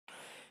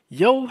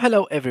Yo,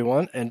 hello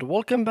everyone, and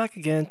welcome back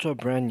again to a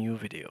brand new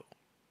video.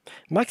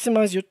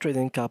 Maximize your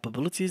trading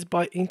capabilities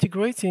by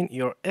integrating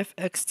your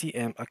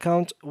FXTM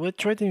account with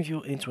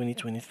TradingView in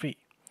 2023.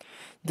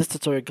 This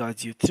tutorial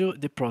guides you through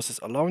the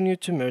process, allowing you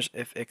to merge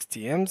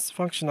FXTM's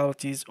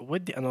functionalities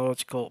with the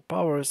analytical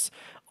powers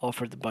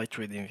offered by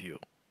TradingView.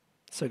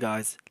 So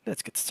guys,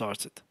 let's get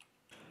started.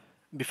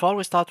 Before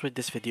we start with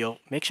this video,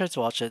 make sure to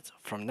watch it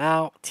from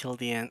now till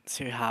the end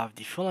so you have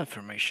the full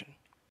information.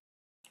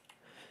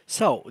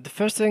 So, the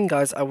first thing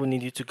guys, I will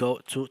need you to go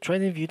to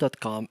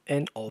tradingview.com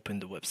and open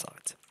the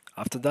website.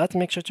 After that,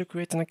 make sure to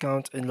create an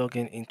account and log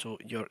in into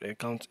your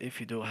account if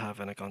you do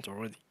have an account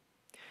already.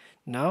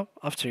 Now,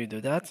 after you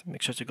do that,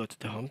 make sure to go to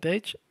the home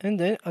page, and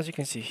then as you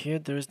can see here,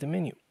 there is the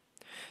menu.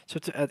 So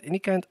to add any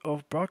kind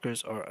of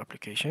brokers or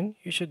application,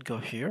 you should go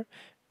here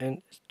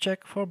and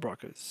check for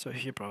brokers. So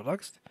here,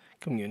 products,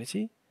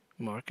 community,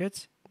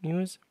 markets,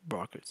 news,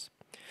 brokers.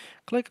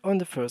 Click on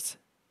the first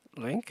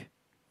link,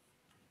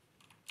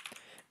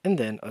 and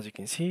then as you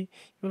can see, you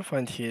will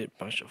find here a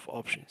bunch of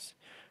options.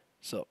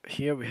 So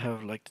here we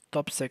have like the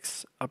top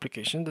 6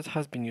 applications that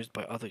has been used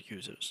by other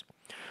users.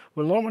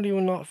 Well, normally you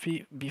will not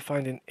be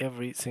finding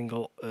every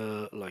single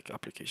like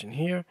application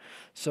here.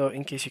 So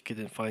in case you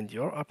couldn't find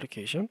your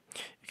application,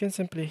 you can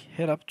simply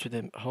head up to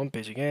the home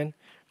page again,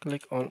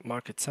 click on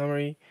market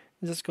summary,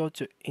 and just go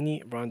to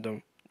any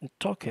random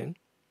token,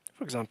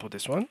 for example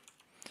this one,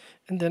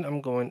 and then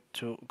I'm going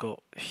to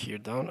go here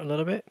down a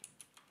little bit,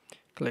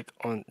 click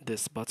on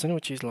this button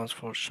which is launched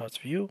for chart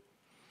view,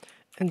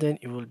 and then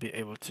you will be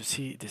able to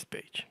see this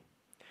page.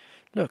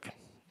 Look,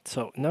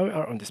 so now we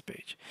are on this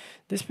page.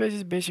 This page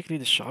is basically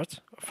the chart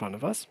in front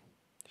of us.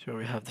 So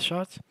we have the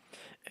chart,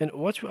 and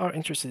what we are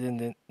interested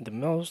in the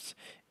most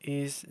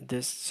is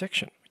this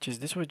section, which is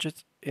this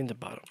widget in the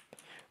bottom,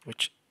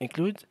 which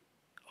include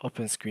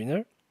open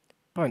screener,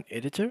 pan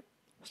editor,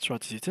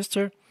 strategy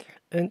tester,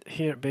 and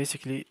here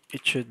basically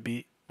it should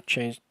be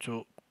changed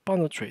to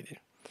panel trading.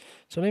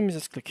 So let me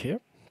just click here,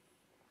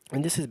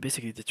 and this is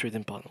basically the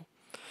trading panel.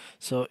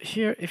 So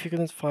here, if you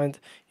couldn't find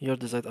your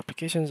desired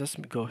application,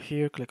 just go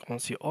here, click on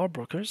see all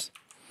brokers,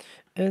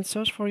 and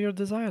search for your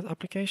desired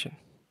application.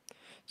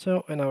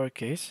 So in our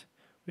case,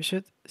 we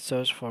should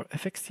search for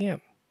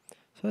FXTM.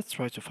 So let's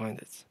try to find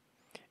it.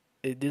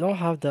 They don't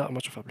have that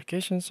much of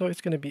applications, so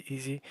it's going to be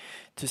easy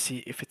to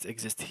see if it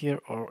exists here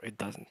or it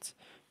doesn't.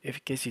 If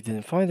in case you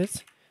didn't find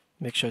it,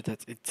 make sure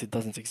that it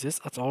doesn't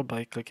exist at all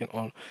by clicking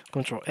on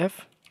Ctrl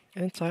F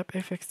and type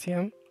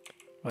FXTM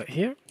right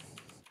here.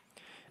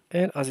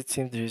 And as it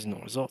seems, there is no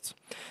results.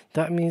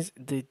 That means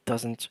it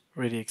doesn't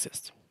really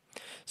exist.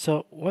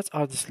 So what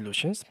are the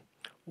solutions?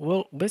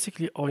 Well,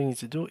 basically all you need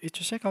to do is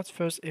to check out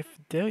first if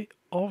they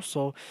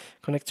also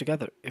connect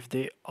together, if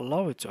they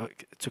allow it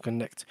to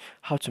connect.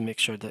 How to make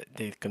sure that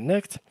they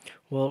connect?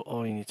 Well,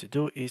 all you need to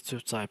do is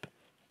to type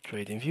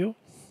TradingView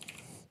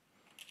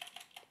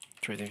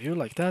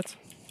like that,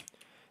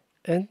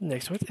 and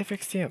next with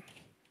FXTM.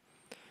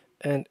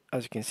 And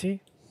as you can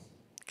see,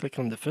 click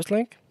on the first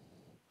link,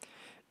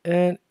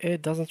 and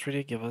it doesn't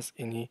really give us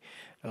any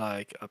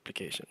like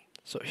application.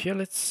 So here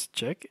let's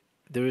check.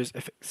 There is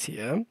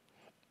FXTM,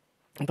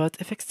 but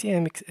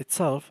FXTM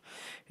itself,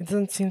 it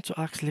doesn't seem to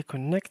actually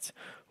connect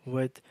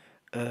with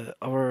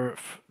our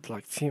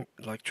like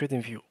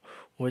TradingView,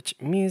 which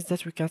means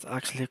that we can't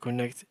actually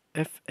connect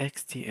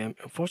FXTM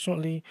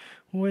unfortunately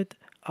with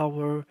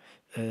our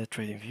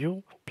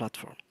TradingView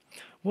platform.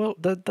 Well,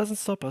 that doesn't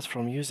stop us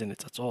from using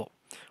it at all.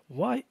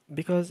 Why?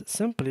 Because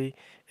simply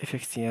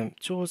FXTM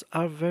tools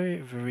are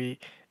very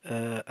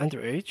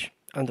underage,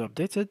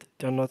 under-updated.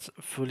 They're not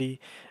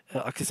fully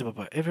accessible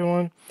by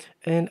everyone,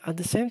 and at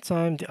the same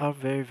time they are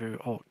very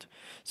old.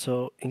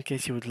 So in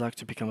case you would like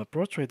to become a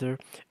pro trader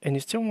and you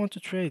still want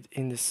to trade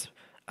in this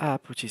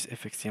app, which is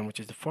FXTM, which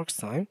is the Forex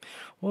time,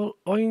 well,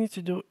 all you need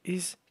to do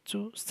is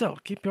to still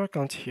keep your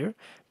account here,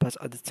 but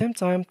at the same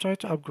time try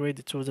to upgrade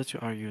the tools that you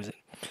are using.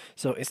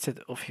 So instead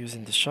of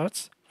using the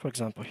charts, for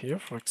example here,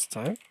 Forex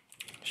time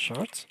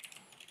chart,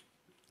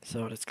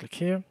 so let's click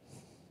here,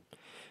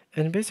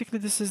 and basically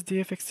this is the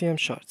FXTM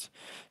chart.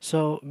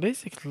 So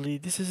basically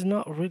this is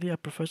not really a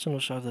professional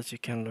chart that you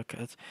can look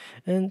at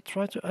and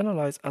try to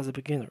analyze as a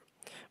beginner,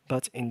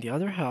 but in the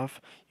other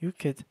half you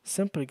could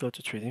simply go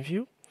to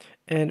TradingView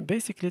and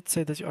basically let's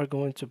say that you are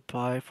going to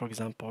buy, for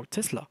example,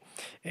 Tesla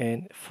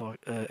in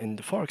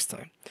the Forex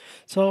time.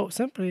 So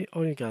simply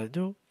all you gotta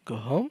do, go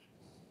home,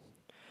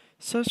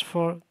 search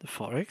for the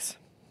Forex,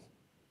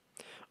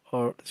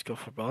 or let's go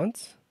for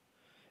bonds.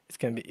 It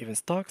can be even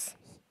stocks,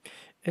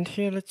 and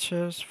here let's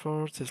search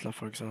for Tesla,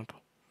 for example.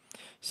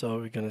 So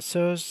we're gonna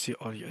search, see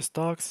all US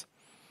stocks,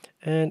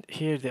 and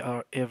here they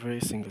are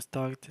every single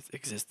stock that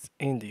exists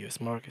in the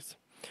US market.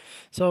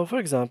 So for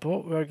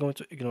example, we are going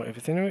to ignore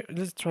everything.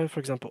 Let's try, for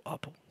example,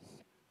 Apple.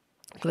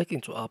 Click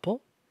into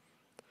Apple,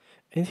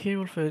 and here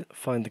we'll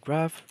find the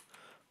graph.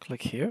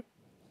 Click here,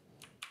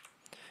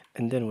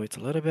 and then wait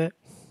a little bit,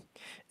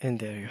 and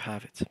there you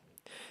have it.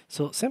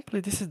 So simply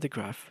this is the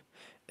graph,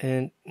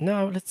 and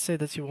now let's say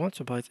that you want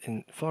to buy it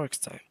in Forex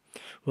time.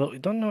 Well, you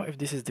don't know if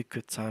this is the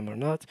good time or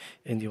not,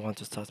 and you want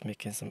to start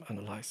making some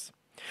analysis.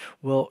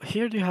 Well,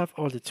 here you have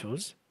all the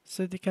tools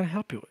so they can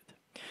help you with.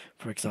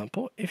 For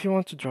example, if you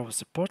want to draw a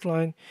support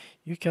line,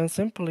 you can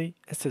simply,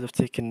 instead of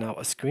taking now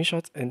a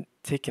screenshot and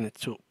taking it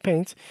to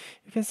Paint,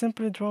 you can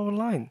simply draw a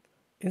line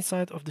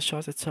inside of the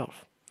chart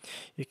itself.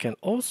 You can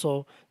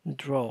also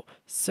draw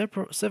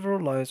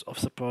several lines of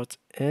support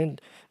and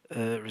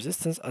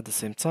resistance at the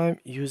same time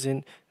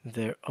using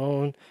their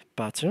own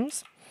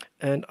patterns.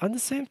 And at the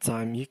same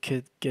time, you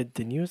could get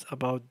the news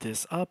about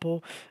this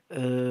Apple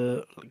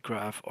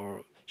graph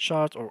or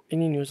chart or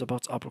any news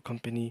about Apple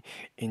company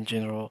in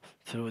general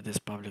through this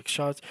public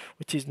chart,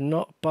 which is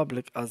not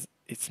public as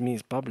it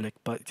means public,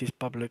 but it is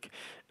public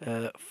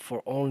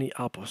for only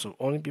Apple. So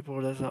only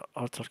people that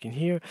are talking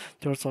here,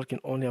 they're talking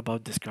only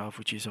about this graph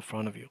which is in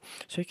front of you.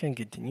 So you can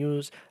get the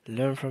news,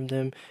 learn from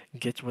them,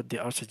 get what they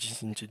are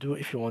suggesting to do.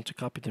 If you want to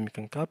copy them, you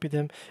can copy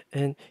them,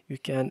 and you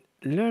can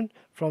learn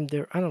from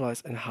their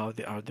analyze and how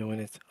they are doing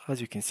it.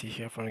 As you can see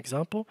here, for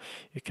example,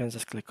 you can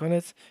just click on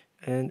it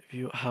and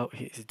view how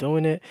he is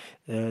doing it.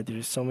 There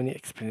is so many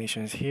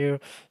explanations here,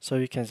 so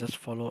you can just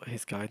follow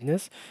his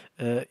guidance.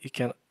 You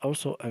can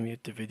also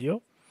unmute the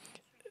video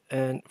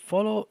and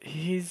follow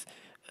his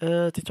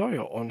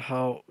tutorial on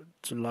how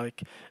to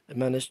like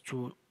manage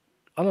to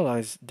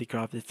analyze the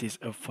graph that is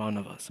in front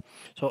of us.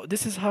 So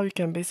this is how you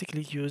can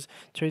basically use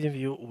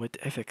TradingView with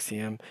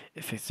FXTM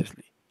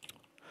effectively.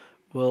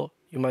 Well,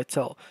 you might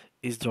tell,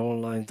 is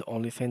drawing line the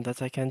only thing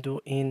that I can do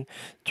in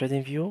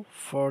TradingView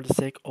for the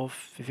sake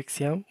of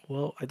FXTM?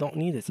 Well, I don't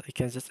need it. I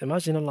can just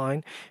imagine a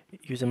line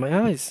using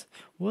my eyes.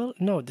 Well,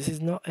 no, this is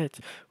not it.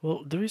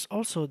 Well, there is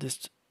also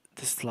this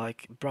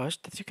like brush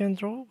that you can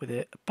draw with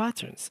the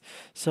patterns.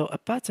 So a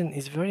pattern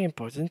is very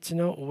important to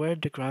know where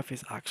the graph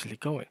is actually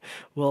going.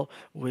 Well,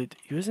 with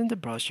using the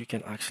brush, you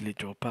can actually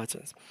draw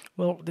patterns.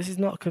 Well, this is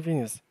not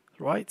convenience,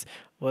 right?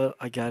 Well,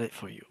 I got it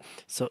for you.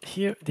 So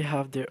here they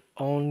have their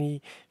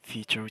only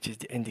feature, which is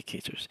the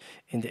indicators.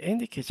 In the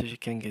indicators, you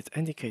can get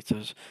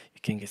indicators,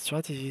 you can get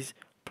strategies,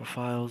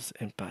 profiles,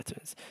 and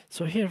patterns.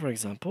 So here, for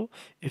example,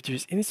 if there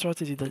is any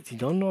strategy that you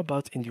don't know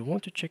about and you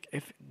want to check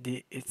if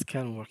it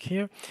can work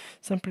here,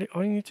 simply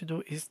all you need to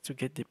do is to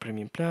get the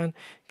premium plan,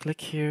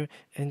 click here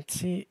and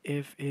see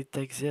if it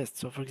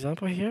exists. So for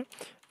example here,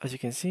 as you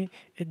can see,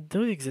 it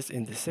does exist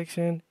in this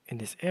section, in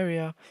this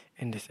area,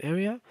 in this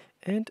area,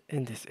 and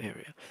in this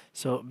area.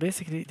 So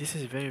basically, this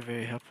is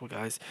very helpful,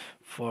 guys,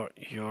 for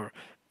your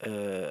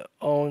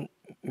own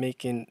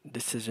making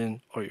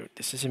decision or your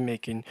decision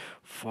making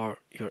for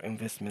your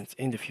investments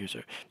in the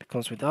future,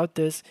 because without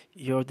this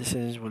your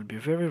decisions will be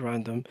very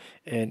random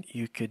and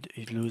you could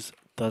lose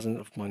dozens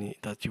of money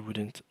that you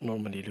wouldn't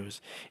normally lose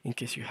in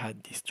case you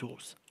had these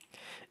tools.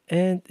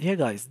 And yeah,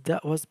 guys,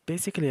 that was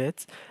basically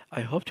it.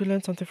 I hope you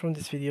learned something from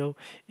this video.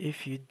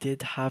 If you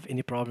did have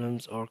any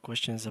problems or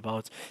questions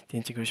about the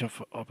integration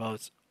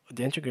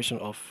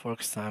of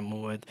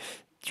FXTM with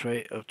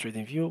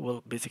TradingView,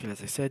 well, basically,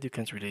 as I said, you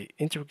can't really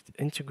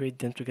integrate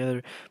them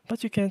together,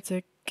 but you can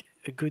take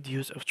a good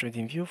use of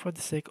TradingView for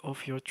the sake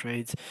of your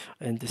trades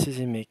and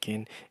decision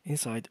making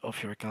inside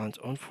of your account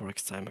on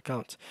FXTM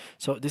account.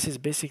 So this is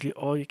basically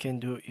all you can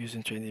do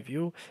using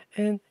TradingView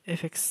and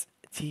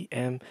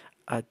FXTM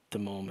at the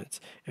moment.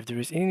 If there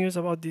is any news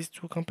about these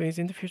two companies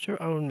in the future,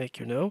 I will make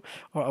you know,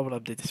 or I will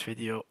update this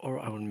video, or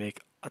I will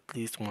make at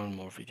least one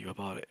more video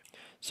about it.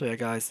 So yeah,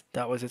 guys,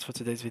 that was it for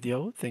today's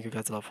video. Thank you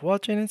guys a lot for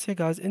watching, and see you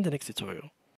guys in the next tutorial.